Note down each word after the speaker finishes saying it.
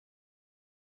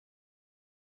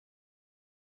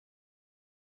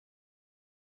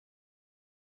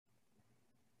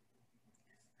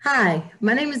Hi,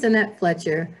 my name is Annette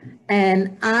Fletcher,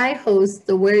 and I host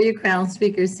the Wear Your Crown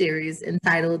speaker series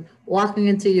entitled Walking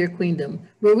into Your Queendom,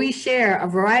 where we share a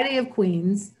variety of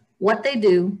queens, what they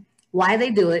do, why they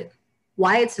do it,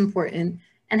 why it's important,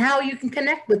 and how you can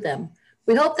connect with them.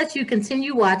 We hope that you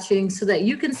continue watching so that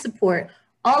you can support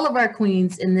all of our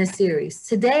queens in this series.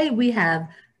 Today we have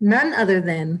none other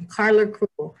than Karla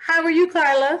Cruel. How are you,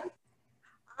 Karla?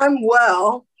 I'm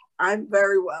well. I'm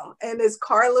very well. And is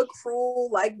Karla cruel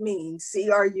like mean?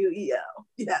 Cruel.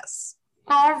 Yes.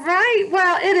 All right.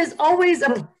 Well, it is always a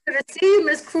pleasure to see you,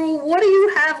 Miss Crew. What do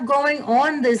you have going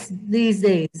on these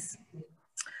days?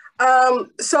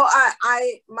 So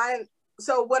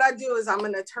so what I do is I'm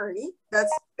an attorney.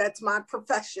 That's my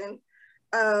profession.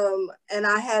 And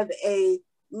I have a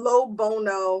low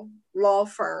bono law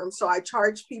firm. So I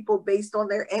charge people based on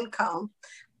their income.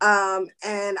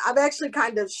 And I've actually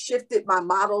kind of shifted my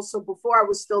model. So before I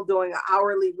was still doing an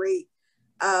hourly rate,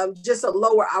 just a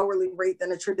lower hourly rate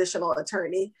than a traditional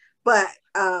attorney. But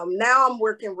now I'm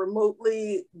working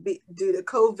remotely due to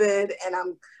COVID,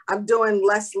 and I'm doing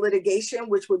less litigation,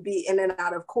 which would be in and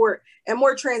out of court, and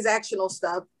more transactional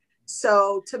stuff.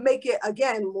 So to make it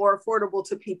again more affordable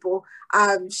to people,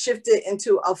 I've shifted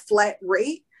into a flat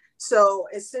rate. So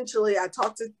essentially, I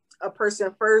talk to a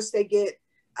person first; they get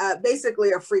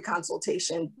basically a free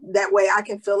consultation. That way, I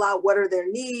can fill out what are their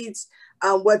needs,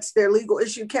 what's their legal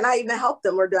issue, can I even help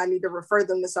them, or do I need to refer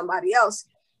them to somebody else?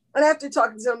 And after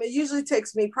talking to them, it usually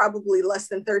takes me probably less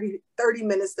than 30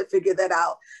 minutes to figure that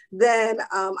out. Then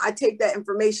I take that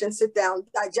information, sit down,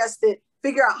 digest it,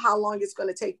 figure out how long it's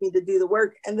going to take me to do the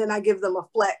work. And then I give them a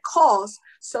flat cost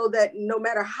so that no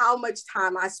matter how much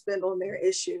time I spend on their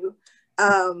issue,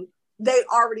 they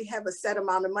already have a set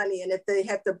amount of money. And if they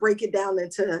have to break it down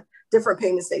into different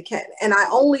payments, they can. And I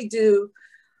only do,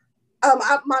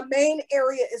 my main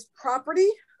area is property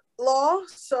law.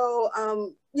 So,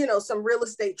 some real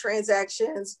estate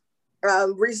transactions,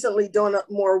 recently doing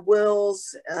more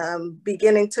wills,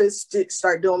 beginning to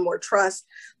start doing more trust,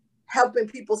 helping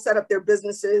people set up their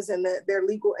businesses and their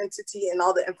legal entity and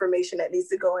all the information that needs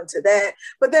to go into that.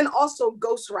 But then also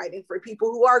ghostwriting for people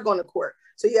who are going to court.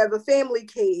 So you have a family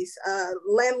case,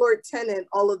 landlord, tenant,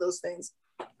 all of those things.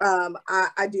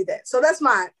 I do that. So that's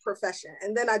my profession.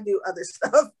 And then I do other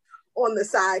stuff on the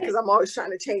side because I'm always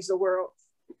trying to change the world.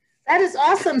 That is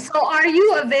awesome. So are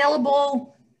you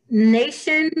available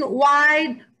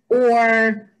nationwide,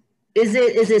 or is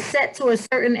it set to a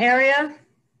certain area?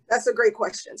 That's a great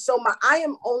question. So I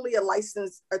am only a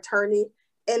licensed attorney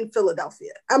in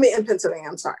Philadelphia. I mean, in Pennsylvania,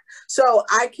 I'm sorry. So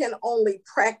I can only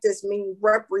practice, meaning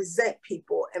represent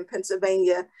people in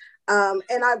Pennsylvania. And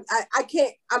I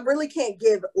really can't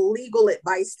give legal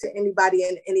advice to anybody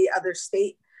in any other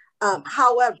state.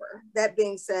 However, that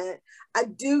being said, I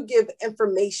do give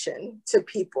information to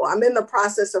people. I'm in the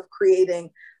process of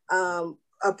creating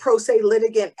a pro se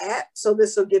litigant app. So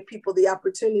this will give people the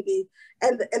opportunity.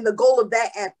 And the goal of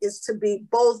that app is to be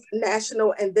both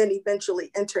national and then eventually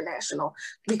international,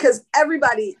 because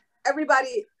everybody,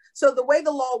 so the way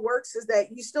the law works is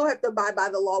that you still have to abide by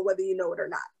the law, whether you know it or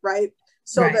not, right?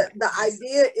 So right. The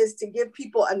idea is to give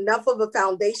people enough of a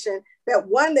foundation that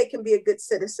one, they can be a good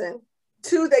citizen.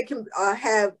 Two, they can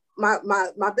have, my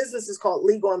business is called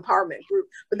Legal Empowerment Group,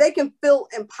 but they can feel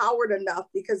empowered enough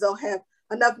because they'll have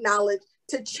enough knowledge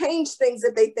to change things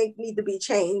that they think need to be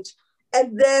changed.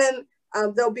 And then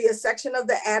there'll be a section of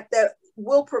the app that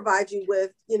will provide you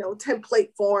with,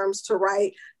 template forms to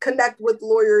write, connect with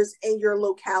lawyers in your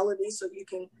locality so you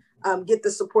can get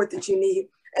the support that you need.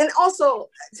 And also,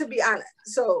 to be honest,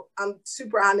 so I'm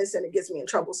super honest and it gets me in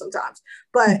trouble sometimes,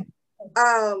 but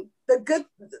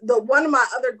one of my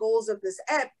other goals of this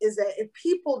app is that if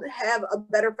people have a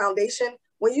better foundation,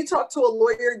 when you talk to a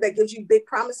lawyer that gives you big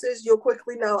promises, you'll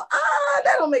quickly know,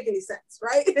 that don't make any sense,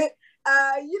 right?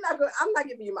 I'm not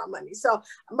giving you my money. So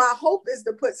my hope is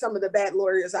to put some of the bad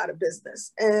lawyers out of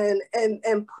business and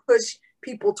push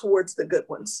people towards the good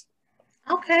ones.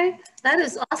 Okay, that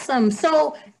is awesome.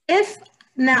 So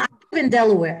now I live in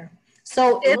Delaware.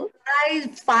 So if I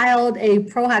filed a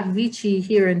pro hac vici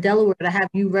here in Delaware to have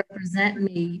you represent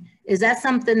me, is that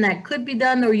something that could be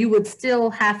done, or you would still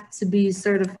have to be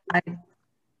certified?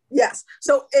 Yes.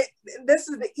 So this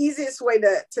is the easiest way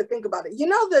to think about it. You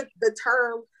know the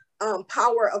term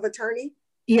power of attorney?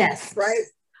 Yes. Right?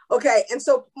 Okay. And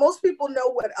so most people know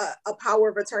what a power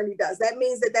of attorney does. That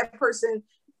means that person,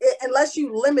 unless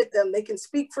you limit them, they can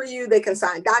speak for you, they can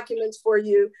sign documents for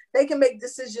you, they can make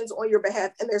decisions on your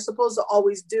behalf, and they're supposed to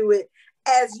always do it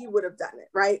as you would have done it,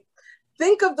 right?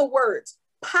 Think of the words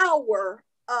power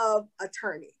of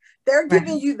attorney. They're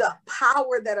giving Right. you the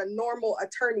power that a normal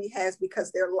attorney has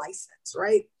because they're licensed,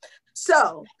 right?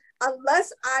 So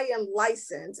unless I am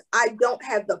licensed, I don't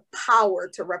have the power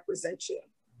to represent you,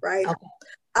 right?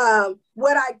 Okay.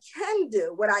 What I can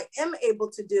do, what I am able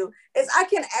to do is I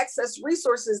can access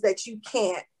resources that you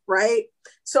can't, right?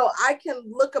 So I can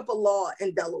look up a law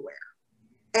in Delaware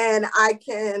and I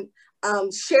can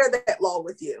share that law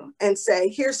with you and say,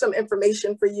 here's some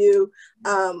information for you.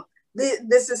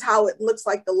 This is how it looks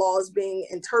like the law is being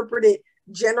interpreted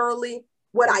generally.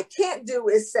 What I can't do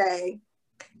is say,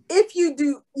 if you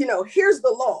do, here's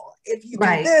the law. If you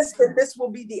do this, then this will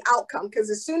be the outcome. Because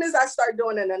as soon as I start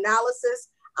doing an analysis,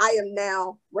 I am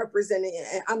now representing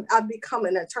it. I've become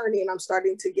an attorney and I'm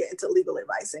starting to get into legal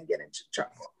advice and get into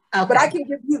trouble. Okay. But I can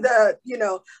give you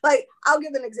like, I'll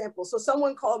give an example. So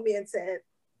someone called me and said,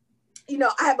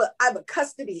 I have a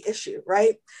custody issue,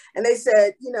 right? And they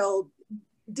said,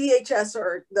 DHS,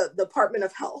 or the Department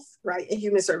of Health, right, and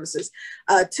Human Services,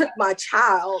 took my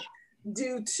child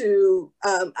due to,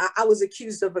 I was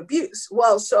accused of abuse.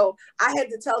 Well, so I had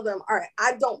to tell them, all right,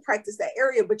 I don't practice that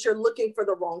area, but you're looking for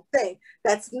the wrong thing.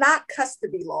 That's not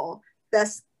custody law.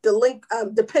 That's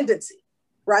dependency,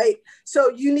 right? So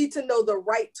you need to know the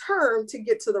right term to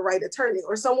get to the right attorney.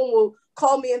 Or someone will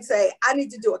call me and say, I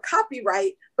need to do a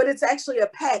copyright, but it's actually a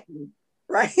patent,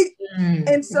 right?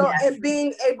 And so, and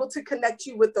being able to connect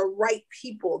you with the right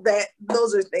people,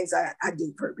 those are things I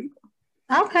do for people.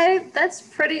 Okay, that's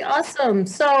pretty awesome.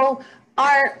 So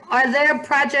are there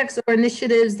projects or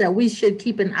initiatives that we should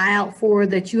keep an eye out for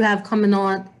that you have coming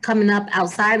up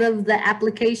outside of the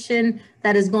application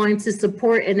that is going to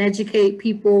support and educate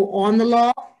people on the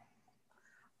law?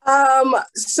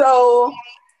 So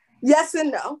yes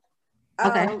and no.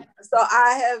 Okay. So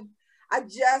I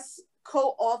just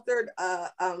co-authored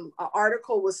an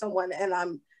article with someone, and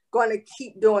I'm going to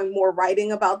keep doing more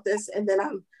writing about this, and then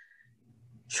I'm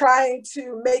trying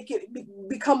to make it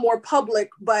become more public.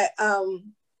 But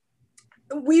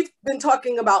we've been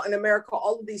talking about in America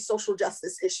all of these social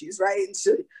justice issues, right? And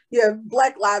so you have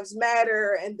Black Lives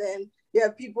Matter, and then you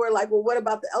have people who are like, well, what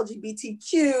about the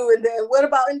LGBTQ? And then what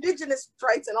about indigenous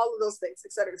rights and all of those things,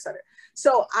 et cetera, et cetera.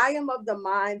 So I am of the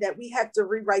mind that we have to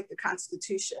rewrite the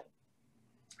Constitution.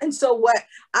 And so what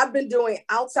I've been doing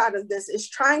outside of this is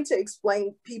trying to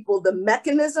explain people the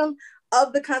mechanism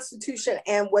of the Constitution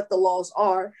and what the laws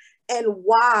are, and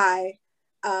why,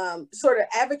 sort of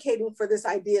advocating for this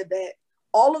idea that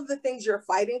all of the things you're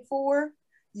fighting for,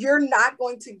 you're not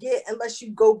going to get unless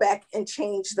you go back and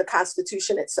change the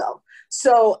Constitution itself.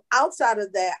 So outside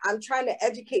of that, I'm trying to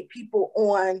educate people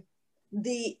on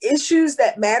the issues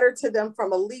that matter to them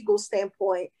from a legal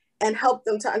standpoint, and help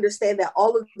them to understand that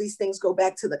all of these things go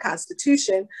back to the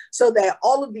Constitution, so that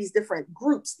all of these different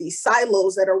groups, these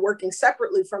silos that are working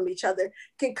separately from each other,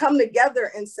 can come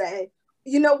together and say,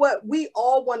 you know what, we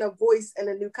all want a voice in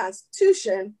a new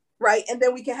Constitution, right? And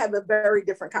then we can have a very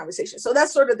different conversation. So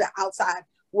that's sort of the outside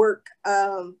work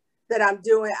that I'm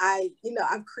doing.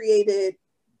 I've created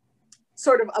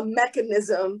sort of a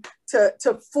mechanism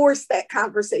to force that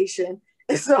conversation.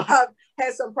 And so I've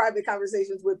had some private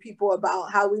conversations with people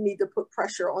about how we need to put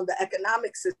pressure on the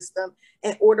economic system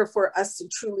in order for us to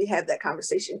truly have that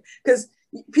conversation. Because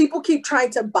people keep trying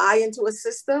to buy into a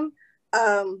system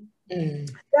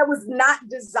that was not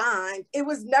designed. It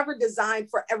was never designed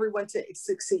for everyone to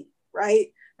succeed, right?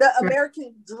 The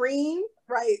American dream,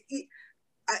 right?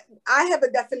 I have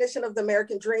a definition of the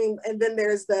American dream, and then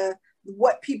there's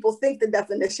what people think the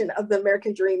definition of the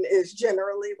American dream is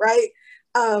generally, right?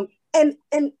 And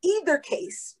in either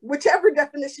case, whichever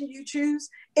definition you choose,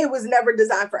 it was never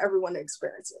designed for everyone to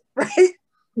experience it, right?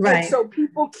 Right. And so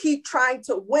people keep trying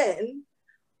to win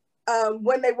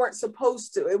when they weren't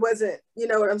supposed to. It wasn't, you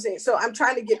know what I'm saying? So I'm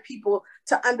trying to get people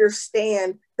to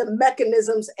understand the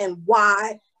mechanisms and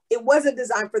why it wasn't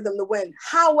designed for them to win.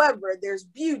 However, there's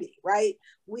beauty, right?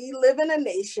 We live in a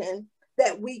nation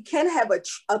that we can have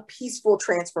a peaceful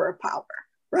transfer of power,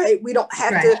 right? We don't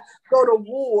have to go to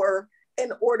war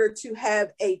in order to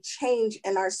have a change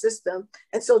in our system.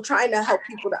 And so trying to help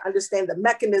people to understand the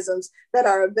mechanisms that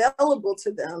are available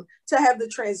to them to have the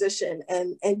transition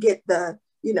and get the,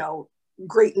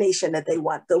 great nation that they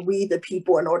want, the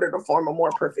people, in order to form a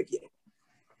more perfect union.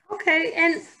 Okay,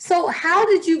 and so how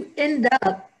did you end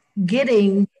up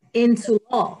getting into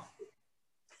law?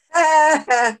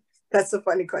 That's a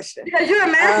funny question. Because you're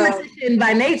a mathematician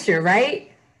by nature, right?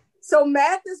 So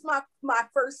math is my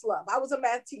first love. I was a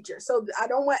math teacher. So I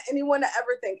don't want anyone to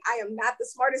ever think I am not the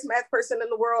smartest math person in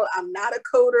the world. I'm not a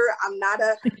coder. I'm not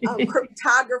a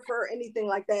cryptographer or anything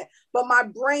like that. But my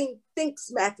brain thinks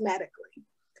mathematically.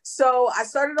 So I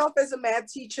started off as a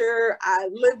math teacher. I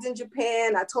lived in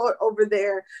Japan. I taught over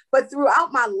there. But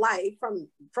throughout my life, from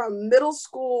middle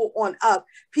school on up,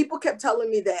 people kept telling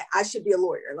me that I should be a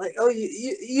lawyer. Like, oh,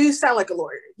 you sound like a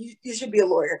lawyer. You should be a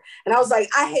lawyer. And I was like,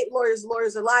 I hate lawyers.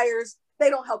 Lawyers are liars. They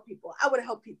don't help people. I want to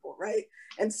help people, right?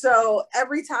 And so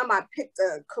every time I picked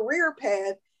a career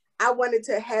path, I wanted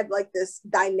to have like this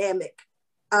dynamic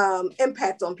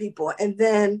impact on people. And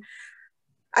then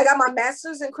I got my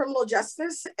master's in criminal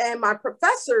justice, and my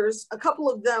professors, a couple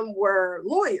of them were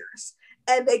lawyers,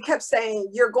 and they kept saying,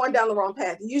 you're going down the wrong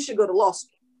path. You should go to law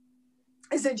school.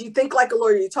 I said, you think like a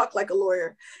lawyer, you talk like a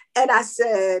lawyer. And I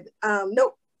said,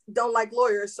 nope, don't like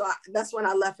lawyers. So that's when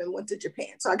I left and went to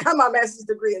Japan. So I got my master's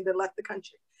degree and then left the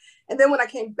country. And then when I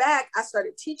came back, I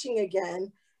started teaching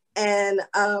again. And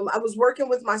I was working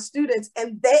with my students,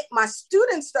 and my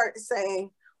students started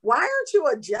saying, why aren't you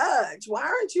a judge? Why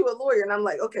aren't you a lawyer? And I'm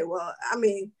like, okay, well, I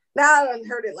mean, now I've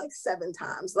heard it like 7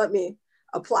 times. Let me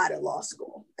apply to law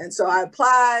school. And so I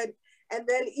applied. And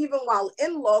then even while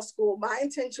in law school, my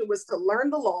intention was to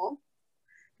learn the law,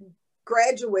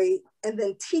 graduate, and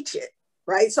then teach it,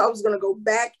 right? So I was going to go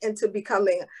back into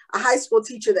becoming a high school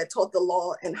teacher that taught the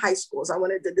law in high schools. I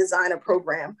wanted to design a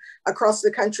program across the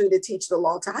country to teach the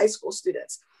law to high school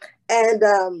students. And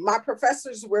my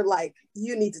professors were like,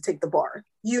 you need to take the bar.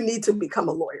 You need to become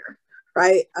a lawyer,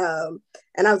 right?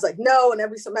 And I was like, no. And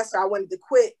every semester I wanted to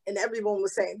quit, and everyone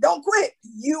was saying, don't quit.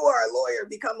 You are a lawyer,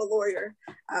 become a lawyer.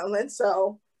 And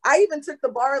so I even took the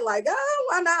bar like, oh,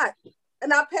 why not?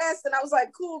 And I passed, and I was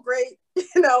like, cool, great.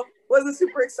 Wasn't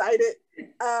super excited.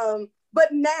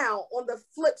 But now on the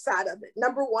flip side of it,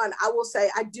 number one, I will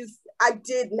say I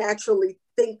did naturally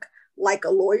think like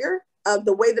a lawyer.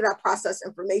 The way that I process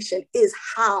information is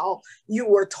how you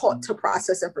were taught to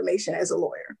process information as a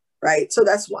lawyer, right? So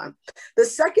that's one. The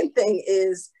second thing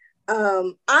is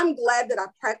I'm glad that I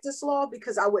practice law,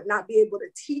 because I would not be able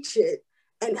to teach it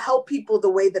and help people the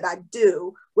way that I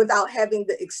do without having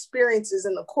the experiences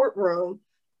in the courtroom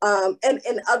and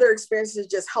other experiences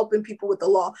just helping people with the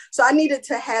law. So I needed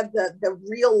to have the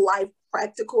real life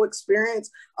practical experience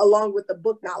along with the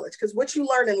book knowledge, because what you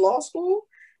learn in law school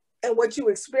and what you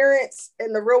experience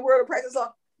in the real world of practice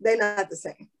law, they're not the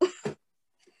same.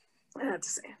 They're not the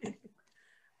same.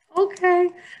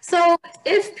 Okay. So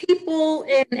if people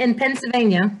in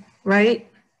Pennsylvania, right?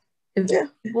 If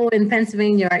people in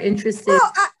Pennsylvania are interested.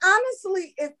 Well,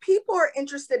 honestly, if people are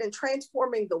interested in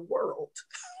transforming the world,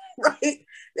 right?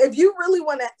 If you really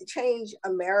want to change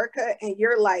America and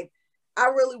you're like, I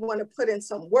really want to put in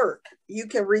some work, you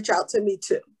can reach out to me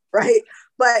too, right?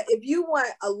 But if you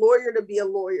want a lawyer to be a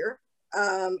lawyer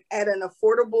at an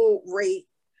affordable rate,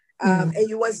 and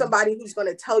you want somebody who's going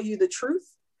to tell you the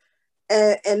truth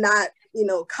and not,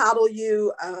 coddle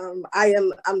you,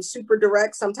 I'm super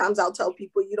direct. Sometimes I'll tell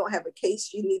people, you don't have a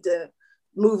case, you need to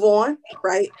move on,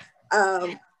 right?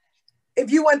 If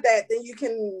you want that, then you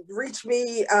can reach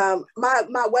me.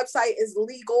 My website is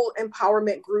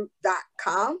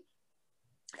legalempowermentgroup.com.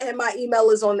 And my email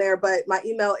is on there, but my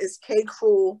email is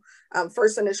kkruel,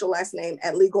 first initial last name,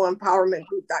 at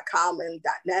legalempowermentgroup.com and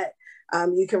 .net.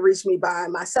 You can reach me by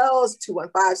my cells,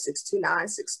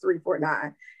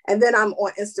 215-629-6349. And then I'm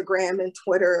on Instagram and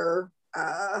Twitter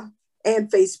and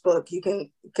Facebook. You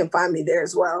can find me there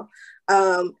as well.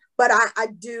 But I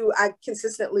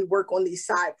consistently work on these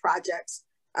side projects,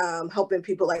 helping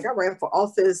people. Like I ran for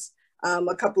office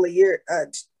a couple of years,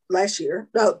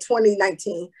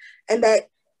 2019. And that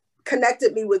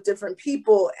connected me with different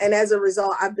people. And as a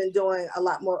result, I've been doing a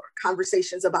lot more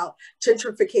conversations about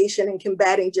gentrification and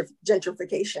combating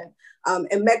gentrification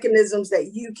and mechanisms that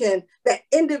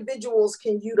individuals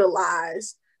can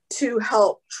utilize to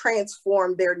help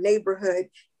transform their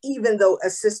neighborhood. Even though a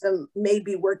system may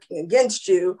be working against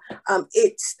you,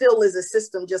 it still is a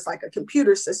system, just like a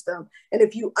computer system. And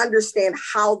if you understand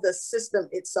how the system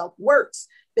itself works,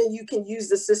 then you can use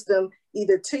the system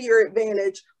either to your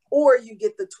advantage, or you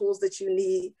get the tools that you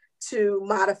need to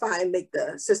modify and make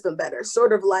the system better.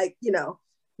 Sort of like,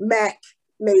 Mac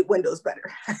made Windows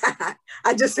better.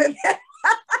 I just said that.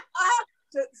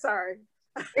 Sorry.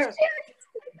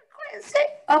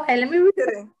 Okay, let me read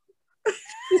it.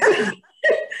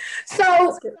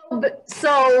 So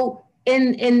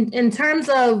in terms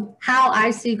of how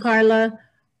I see Karla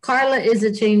is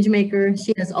a change maker.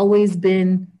 She has always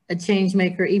been a change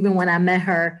maker, even when I met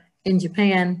her in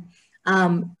Japan.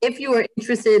 If you are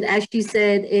interested, as she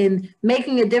said, in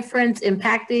making a difference,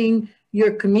 impacting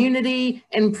your community,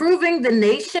 improving the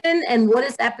nation and what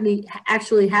is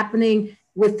actually happening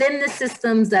within the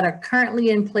systems that are currently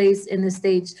in place in the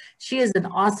States, she is an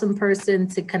awesome person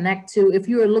to connect to. If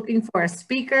you are looking for a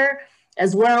speaker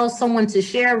as well, someone to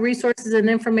share resources and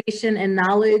information and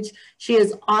knowledge. She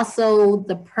is also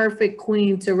the perfect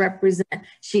queen to represent.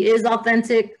 She is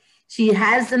authentic. She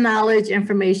has the knowledge,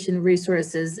 information,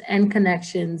 resources, and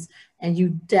connections, and you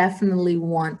definitely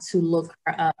want to look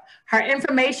her up. Her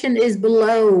information is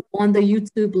below on the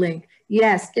YouTube link.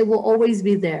 Yes, it will always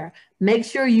be there. Make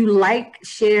sure you like,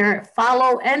 share,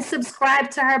 follow, and subscribe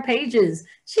to her pages.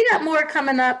 She got more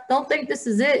coming up. Don't think this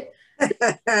is it.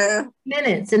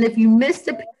 Minutes. And if you missed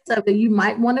a piece of it, you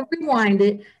might want to rewind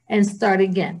it and start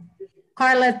again.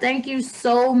 Karla, thank you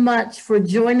so much for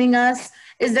joining us.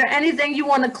 Is there anything you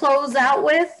want to close out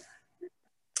with?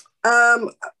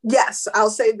 Yes, I'll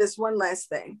say this one last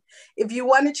thing. If you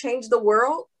want to change the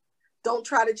world, don't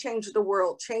try to change the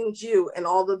world, change you, and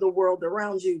all of the world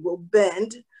around you will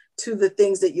bend to the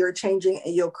things that you're changing,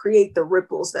 and you'll create the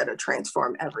ripples that'll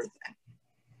transform everything.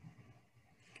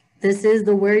 This is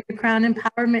the Wear Your Crown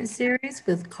Empowerment Series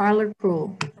with Karla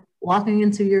Cruel, walking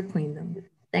into your queendom.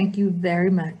 Thank you very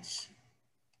much.